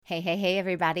Hey,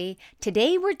 everybody.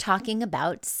 Today we're talking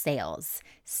about sales.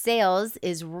 Sales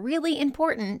is really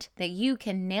important that you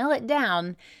can nail it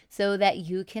down so that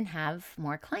you can have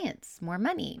more clients, more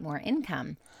money, more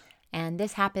income. And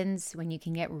this happens when you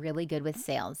can get really good with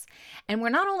sales. And we're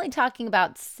not only talking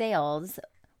about sales,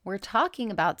 we're talking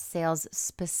about sales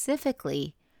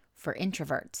specifically for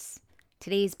introverts.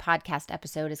 Today's podcast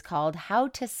episode is called How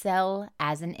to Sell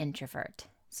as an Introvert.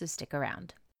 So stick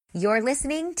around. You're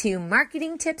listening to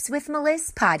Marketing Tips with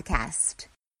Melissa podcast.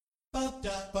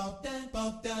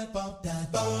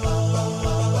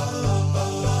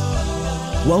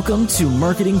 Welcome to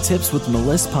Marketing Tips with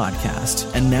Melissa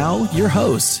podcast. And now your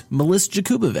host, Melissa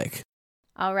Jakubovic.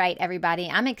 All right, everybody,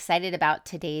 I'm excited about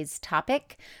today's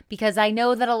topic because I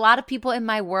know that a lot of people in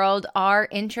my world are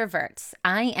introverts.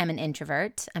 I am an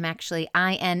introvert. I'm actually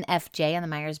INFJ on the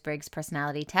Myers-Briggs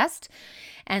personality test,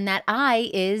 and that I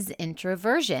is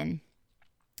introversion.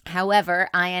 However,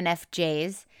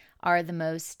 INFJs are the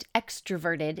most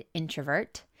extroverted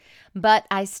introvert, but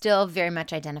I still very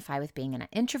much identify with being an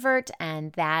introvert,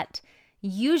 and that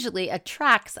usually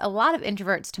attracts a lot of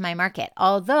introverts to my market,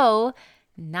 although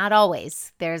not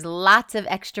always. There's lots of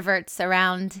extroverts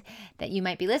around that you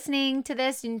might be listening to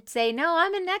this and say, no,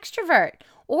 I'm an extrovert.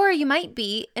 Or you might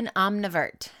be an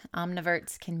omnivert.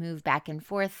 Omniverts can move back and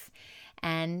forth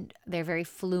and they're very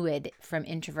fluid from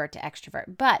introvert to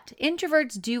extrovert. But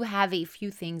introverts do have a few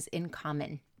things in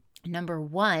common. Number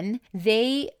one,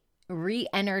 they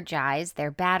re-energize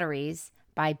their batteries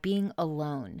by being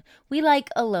alone. We like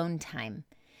alone time.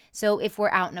 So if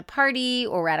we're out in a party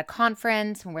or we're at a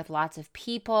conference and we're with lots of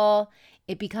people,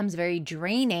 it becomes very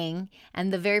draining.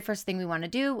 And the very first thing we want to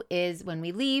do is when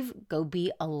we leave, go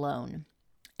be alone.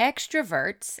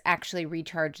 Extroverts actually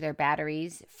recharge their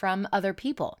batteries from other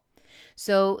people.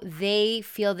 So they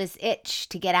feel this itch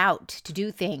to get out, to do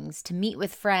things, to meet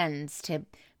with friends, to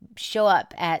show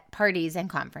up at parties and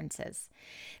conferences.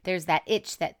 There's that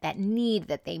itch, that need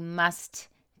that they must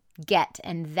get.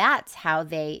 And that's how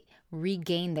they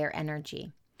regain their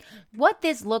energy. What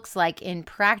this looks like in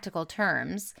practical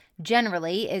terms,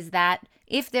 generally, is that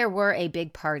if there were a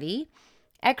big party,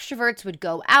 extroverts would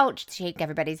go out, shake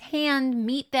everybody's hand,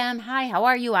 meet them. Hi, how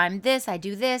are you? I'm this, I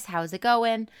do this. How's it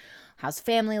going? How's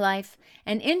family life?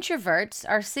 And introverts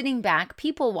are sitting back,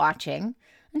 people watching,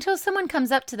 until someone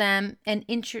comes up to them and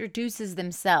introduces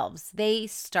themselves. They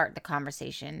start the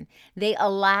conversation. They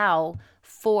allow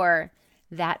for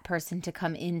that person to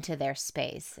come into their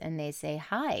space and they say,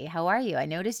 hi, how are you? I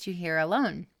noticed you here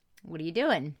alone. What are you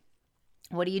doing?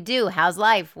 What do you do? How's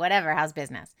life? Whatever, how's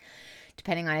business?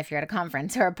 Depending on if you're at a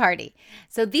conference or a party.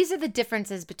 So these are the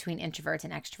differences between introverts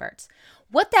and extroverts.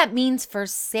 What that means for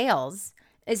sales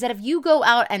is that if you go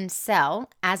out and sell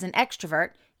as an extrovert,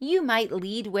 you might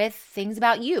lead with things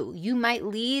about you. You might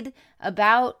lead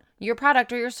about your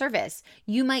product or your service.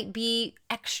 You might be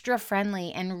extra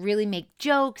friendly and really make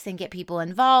jokes and get people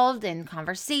involved in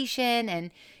conversation.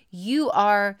 And you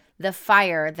are the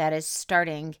fire that is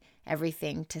starting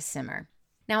everything to simmer.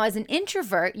 Now, as an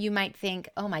introvert, you might think,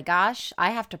 oh my gosh, I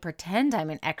have to pretend I'm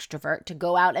an extrovert to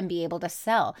go out and be able to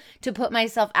sell, to put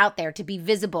myself out there, to be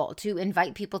visible, to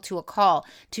invite people to a call,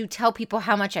 to tell people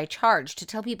how much I charge, to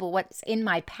tell people what's in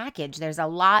my package. There's a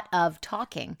lot of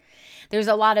talking. There's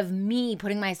a lot of me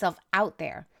putting myself out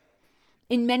there.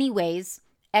 In many ways,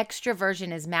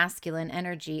 extroversion is masculine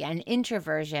energy and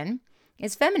introversion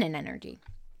is feminine energy.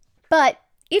 But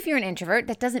if you're an introvert,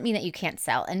 that doesn't mean that you can't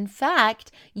sell. In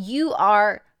fact, you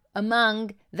are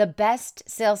among the best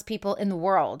salespeople in the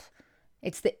world.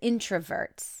 It's the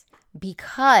introverts,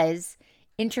 because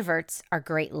introverts are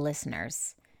great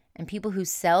listeners. And people who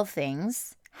sell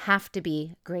things have to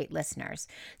be great listeners.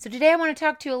 So today I want to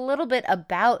talk to you a little bit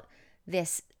about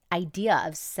this idea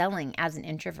of selling as an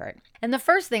introvert. And the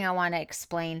first thing I want to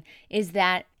explain is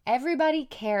that everybody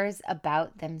cares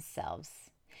about themselves.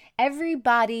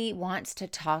 Everybody wants to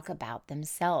talk about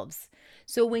themselves.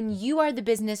 So when you are the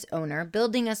business owner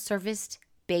building a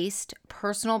service-based,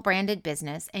 personal branded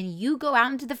business, and you go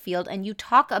out into the field and you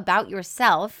talk about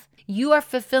yourself, you are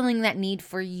fulfilling that need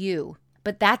for you.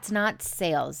 But that's not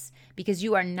sales, because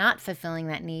you are not fulfilling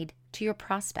that need to your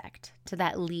prospect, to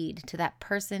that lead, to that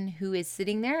person who is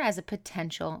sitting there as a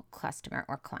potential customer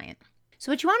or client.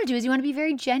 So what you want to do is you want to be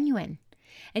very genuine.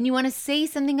 And you want to say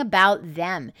something about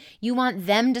them. You want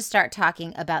them to start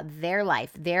talking about their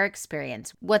life, their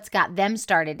experience, what's got them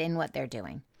started in what they're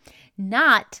doing.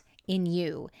 Not in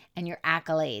you and your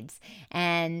accolades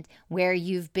and where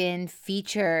you've been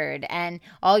featured and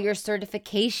all your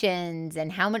certifications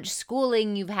and how much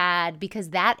schooling you've had, because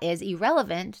that is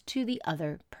irrelevant to the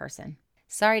other person.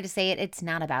 Sorry to say it, it's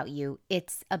not about you.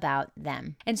 It's about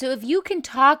them. And so if you can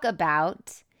talk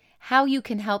about how you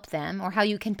can help them or how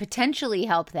you can potentially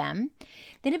help them,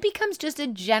 then it becomes just a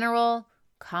general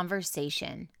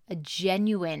conversation, a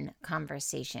genuine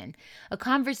conversation, a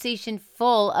conversation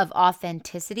full of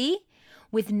authenticity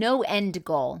with no end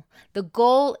goal. The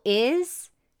goal is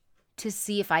to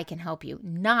see if I can help you,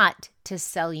 not to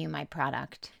sell you my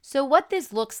product. So what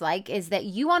this looks like is that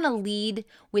you want to lead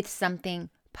with something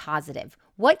positive.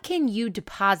 What can you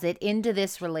deposit into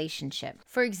this relationship?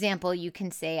 For example, you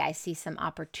can say, I see some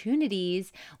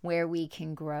opportunities where we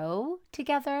can grow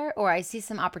together, or I see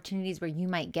some opportunities where you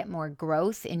might get more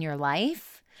growth in your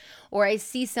life, or I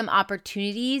see some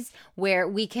opportunities where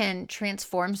we can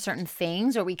transform certain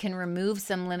things, or we can remove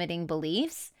some limiting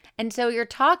beliefs. And so you're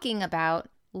talking about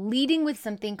leading with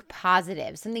something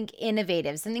positive, something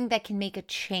innovative, something that can make a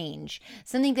change,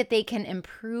 something that they can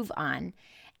improve on.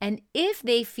 And if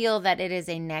they feel that it is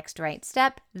a next right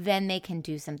step, then they can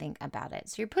do something about it.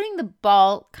 So you're putting the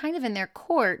ball kind of in their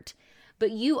court, but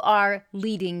you are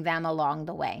leading them along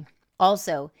the way.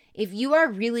 Also, if you are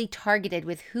really targeted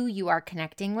with who you are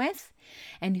connecting with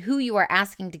and who you are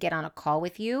asking to get on a call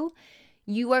with you,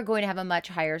 you are going to have a much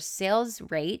higher sales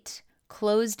rate,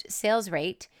 closed sales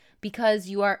rate, because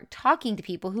you are talking to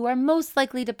people who are most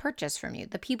likely to purchase from you,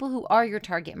 the people who are your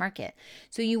target market.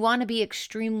 So you want to be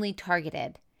extremely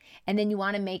targeted. And then you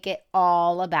want to make it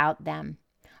all about them.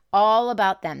 All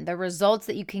about them. The results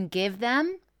that you can give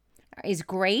them is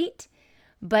great,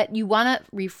 but you want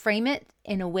to reframe it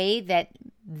in a way that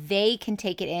they can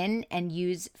take it in and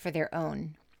use for their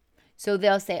own. So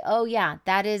they'll say, oh yeah,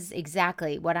 that is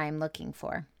exactly what I'm looking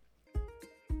for.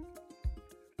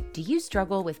 Do you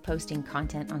struggle with posting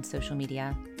content on social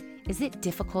media? Is it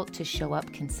difficult to show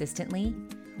up consistently?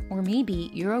 Or maybe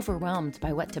you're overwhelmed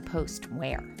by what to post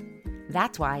where?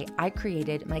 That's why I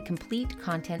created my Complete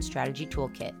Content Strategy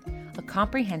Toolkit, a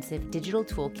comprehensive digital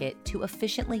toolkit to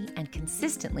efficiently and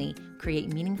consistently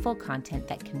create meaningful content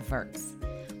that converts.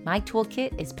 My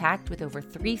toolkit is packed with over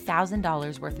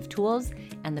 $3,000 worth of tools,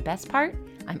 and the best part,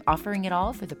 I'm offering it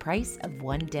all for the price of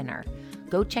one dinner.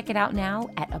 Go check it out now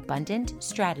at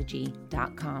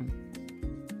abundantstrategy.com.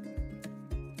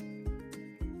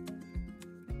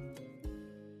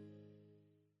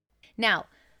 Now,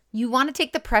 you want to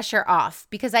take the pressure off,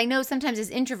 because I know sometimes as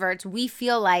introverts, we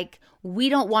feel like we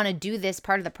don't want to do this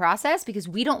part of the process because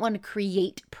we don't want to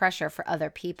create pressure for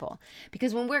other people.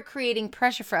 Because when we're creating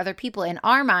pressure for other people, in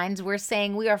our minds, we're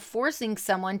saying we are forcing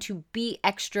someone to be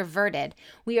extroverted.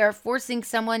 We are forcing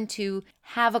someone to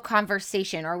have a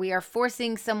conversation, or we are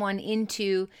forcing someone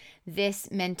into this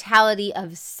mentality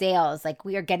of sales. Like,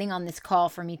 we are getting on this call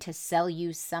for me to sell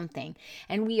you something.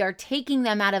 And we are taking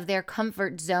them out of their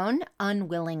comfort zone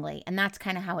unwillingly. And that's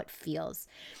kind of how it feels.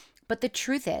 But the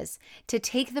truth is, to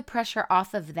take the pressure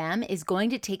off of them is going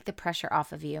to take the pressure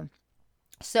off of you.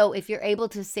 So if you're able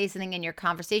to say something in your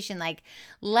conversation like,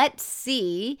 let's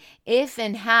see if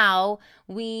and how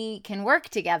we can work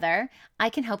together, I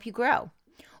can help you grow.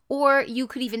 Or you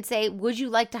could even say, would you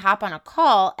like to hop on a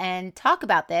call and talk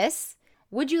about this?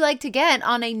 Would you like to get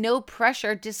on a no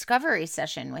pressure discovery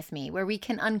session with me where we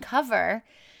can uncover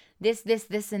this,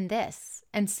 and this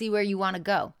and see where you want to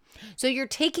go? So you're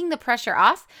taking the pressure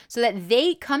off so that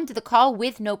they come to the call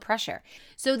with no pressure.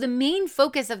 So the main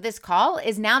focus of this call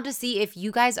is now to see if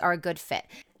you guys are a good fit.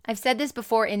 I've said this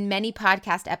before in many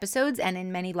podcast episodes and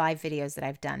in many live videos that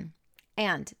I've done.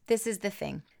 And this is the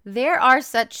thing. There are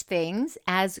such things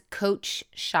as coach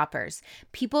shoppers,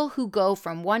 people who go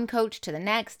from one coach to the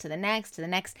next, to the next, to the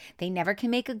next. They never can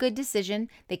make a good decision.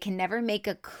 They can never make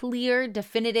a clear,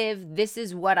 definitive, this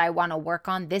is what I want to work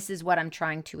on. This is what I'm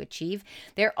trying to achieve.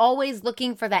 They're always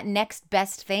looking for that next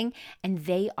best thing, and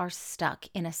they are stuck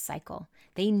in a cycle.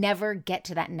 They never get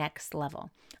to that next level.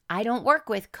 I don't work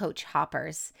with coach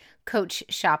shoppers,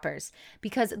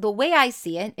 because the way I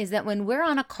see it is that when we're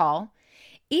on a call,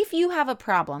 if you have a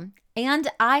problem and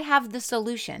I have the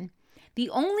solution, the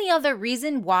only other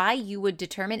reason why you would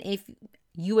determine if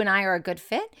you and I are a good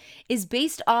fit is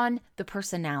based on the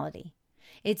personality.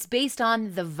 It's based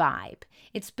on the vibe.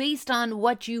 It's based on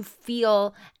what you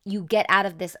feel you get out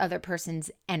of this other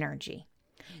person's energy.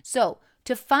 So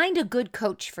to find a good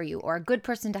coach for you or a good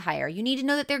person to hire, you need to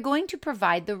know that they're going to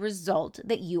provide the result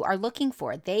that you are looking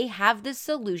for. They have the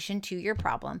solution to your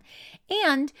problem,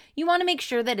 and you want to make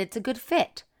sure that it's a good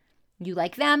fit. You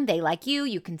like them, they like you,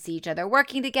 you can see each other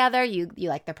working together, you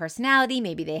like their personality,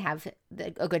 maybe they have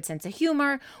a good sense of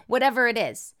humor, whatever it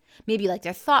is. Maybe you like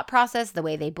their thought process, the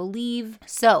way they believe.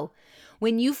 So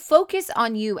when you focus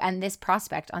on you and this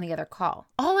prospect on the other call,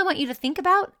 all I want you to think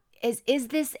about is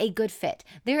this a good fit?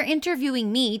 They're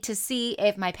interviewing me to see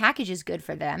if my package is good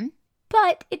for them,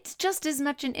 but it's just as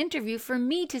much an interview for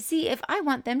me to see if I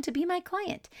want them to be my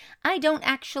client. I don't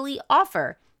actually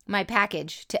offer my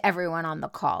package to everyone on the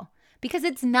call because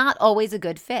it's not always a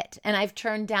good fit. And I've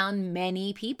turned down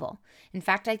many people. In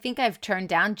fact, I think I've turned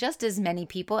down just as many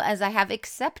people as I have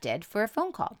accepted for a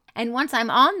phone call. And once I'm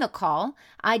on the call,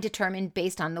 I determine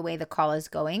based on the way the call is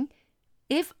going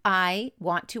if I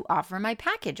want to offer my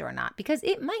package or not, because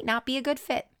it might not be a good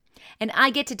fit. And I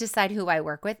get to decide who I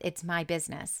work with. It's my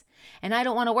business. And I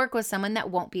don't want to work with someone that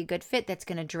won't be a good fit, that's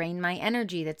going to drain my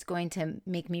energy, that's going to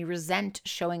make me resent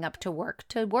showing up to work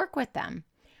with them.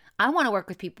 I want to work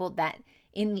with people that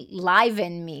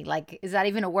enliven me. Like, is that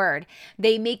even a word?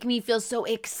 They make me feel so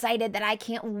excited that I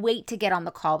can't wait to get on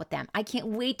the call with them. I can't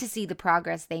wait to see the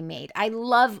progress they made. I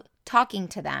love talking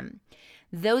to them.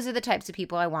 Those are the types of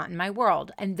people I want in my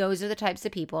world. And those are the types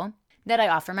of people that I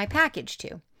offer my package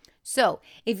to. So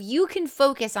if you can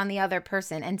focus on the other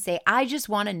person and say, I just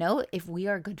want to know if we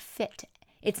are a good fit.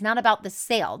 It's not about the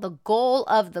sale. The goal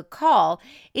of the call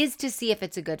is to see if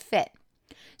it's a good fit.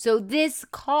 So this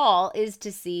call is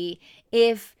to see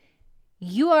if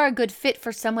you are a good fit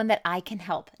for someone that I can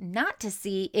help, not to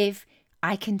see if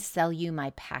I can sell you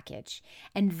my package.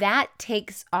 And that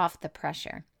takes off the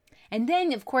pressure. And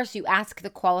then, of course, you ask the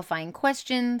qualifying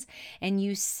questions and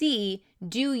you see,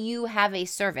 do you have a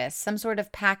service, some sort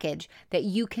of package that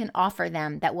you can offer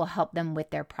them that will help them with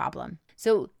their problem?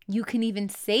 So you can even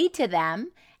say to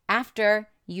them after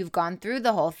you've gone through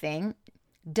the whole thing,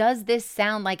 does this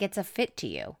sound like it's a fit to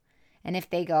you? And if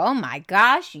they go, oh my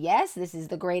gosh, yes, this is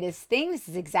the greatest thing. This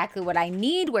is exactly what I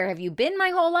need. Where have you been my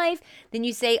whole life? Then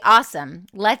you say, awesome,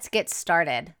 let's get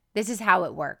started. This is how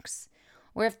it works.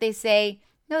 Or if they say,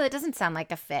 no, that doesn't sound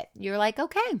like a fit, you're like,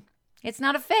 okay, it's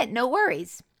not a fit. No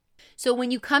worries. So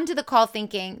when you come to the call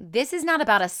thinking, this is not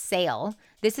about a sale,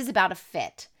 this is about a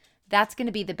fit, that's going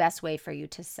to be the best way for you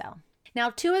to sell.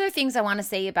 Now, 2 other things I want to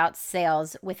say about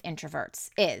sales with introverts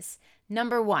is,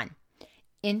 number 1,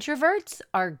 introverts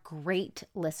are great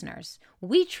listeners.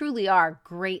 We truly are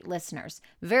great listeners.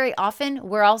 Very often,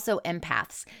 we're also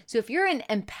empaths. So if you're an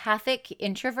empathic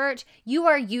introvert, you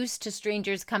are used to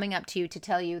strangers coming up to you to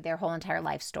tell you their whole entire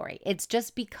life story. It's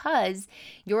just because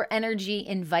your energy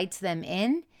invites them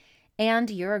in and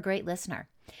you're a great listener.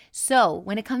 So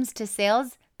when it comes to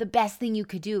sales, the best thing you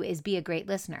could do is be a great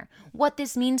listener. What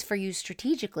this means for you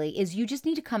strategically is you just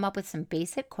need to come up with some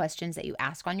basic questions that you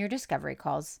ask on your discovery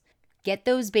calls. Get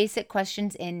those basic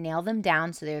questions in, nail them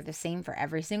down so they're the same for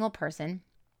every single person,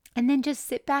 and then just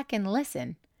sit back and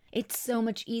listen. It's so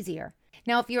much easier.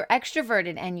 Now, if you're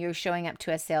extroverted and you're showing up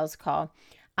to a sales call,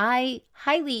 I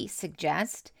highly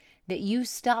suggest that you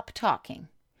stop talking.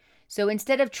 So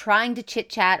instead of trying to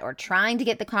chit-chat or trying to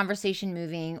get the conversation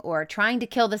moving or trying to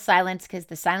kill the silence because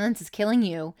the silence is killing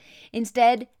you,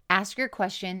 instead ask your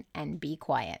question and be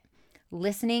quiet.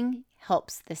 Listening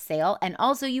helps the sale. And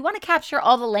also you want to capture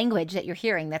all the language that you're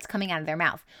hearing that's coming out of their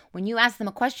mouth. When you ask them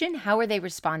a question, how are they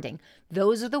responding?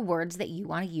 Those are the words that you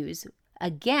want to use.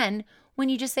 Again, when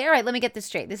you just say, all right, let me get this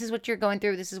straight. This is what you're going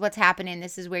through. This is what's happening.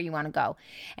 This is where you want to go.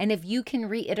 And if you can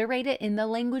reiterate it in the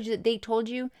language that they told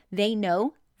you, they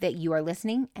know that you are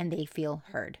listening and they feel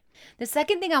heard. The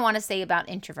second thing I want to say about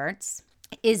introverts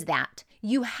is that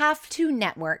you have to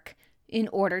network in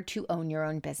order to own your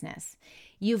own business.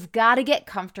 You've got to get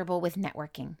comfortable with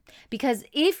networking, because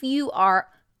if you are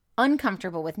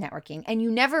uncomfortable with networking and you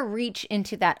never reach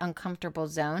into that uncomfortable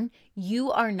zone,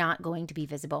 you are not going to be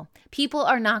visible. People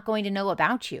are not going to know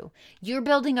about you. You're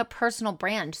building a personal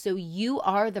brand, so you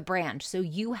are the brand. So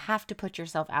you have to put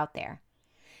yourself out there.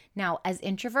 Now, as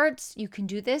introverts, you can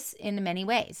do this in many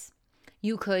ways.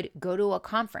 You could go to a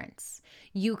conference.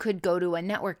 You could go to a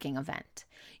networking event.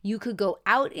 You could go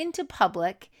out into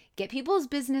public, get people's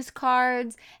business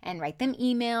cards and write them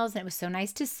emails. And it was so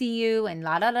nice to see you and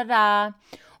la da da da.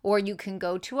 Or you can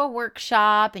go to a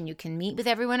workshop and you can meet with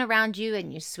everyone around you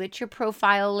and you switch your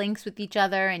profile links with each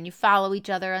other and you follow each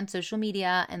other on social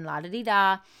media and la da dee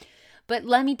da. But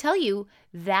let me tell you,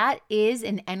 that is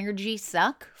an energy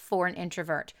suck for an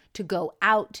introvert to go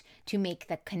out, to make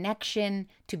the connection,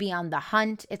 to be on the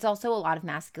hunt. It's also a lot of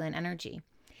masculine energy.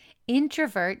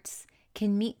 Introverts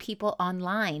can meet people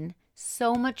online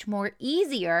so much more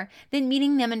easier than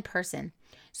meeting them in person.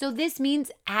 So this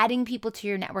means adding people to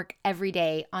your network every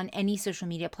day on any social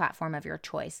media platform of your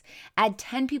choice. Add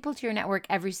 10 people to your network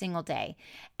every single day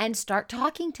and start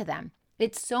talking to them.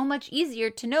 It's so much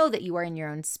easier to know that you are in your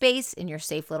own space, in your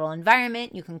safe little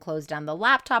environment. You can close down the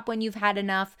laptop when you've had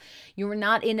enough. You're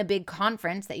not in a big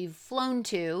conference that you've flown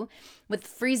to with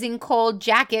freezing cold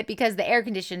jacket because the air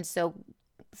conditioning's so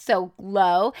so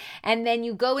low. And then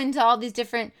you go into all these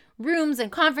different rooms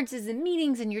and conferences and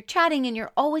meetings and you're chatting and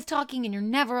you're always talking and you're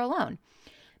never alone.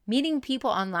 Meeting people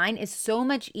online is so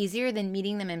much easier than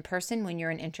meeting them in person when you're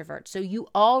an introvert. So you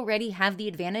already have the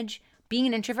advantage, being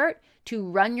an introvert, to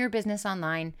run your business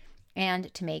online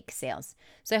and to make sales.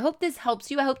 So I hope this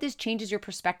helps you. I hope this changes your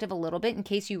perspective a little bit in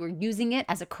case you were using it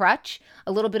as a crutch,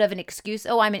 a little bit of an excuse.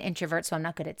 Oh, I'm an introvert, so I'm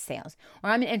not good at sales.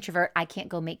 Or I'm an introvert, I can't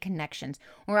go make connections.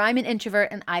 Or I'm an introvert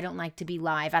and I don't like to be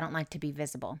live. I don't like to be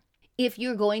visible. If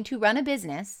you're going to run a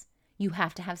business, you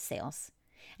have to have sales.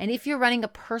 And if you're running a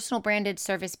personal branded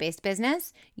service-based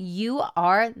business, you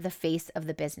are the face of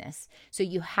the business. So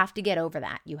you have to get over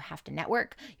that. You have to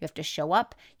network, you have to show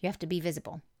up, you have to be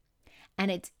visible.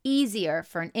 And it's easier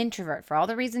for an introvert, for all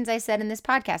the reasons I said in this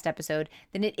podcast episode,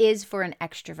 than it is for an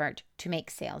extrovert to make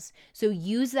sales. So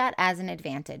use that as an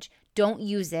advantage. Don't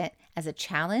use it as a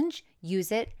challenge.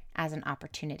 Use it as an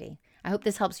opportunity. I hope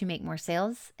this helps you make more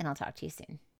sales, and I'll talk to you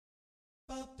soon.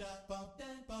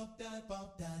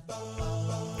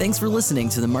 Thanks for listening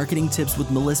to the Marketing Tips with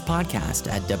Meliss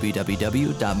podcast at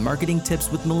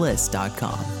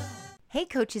www.marketingtipswithmeliss.com. Hey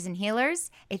coaches and healers,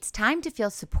 it's time to feel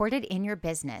supported in your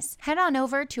business. Head on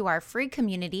over to our free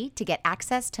community to get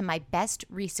access to my best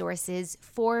resources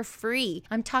for free.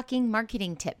 I'm talking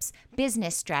marketing tips,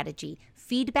 business strategy,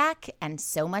 feedback, and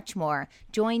so much more.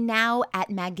 Join now at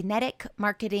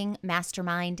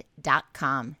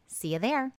magneticmarketingmastermind.com. See you there.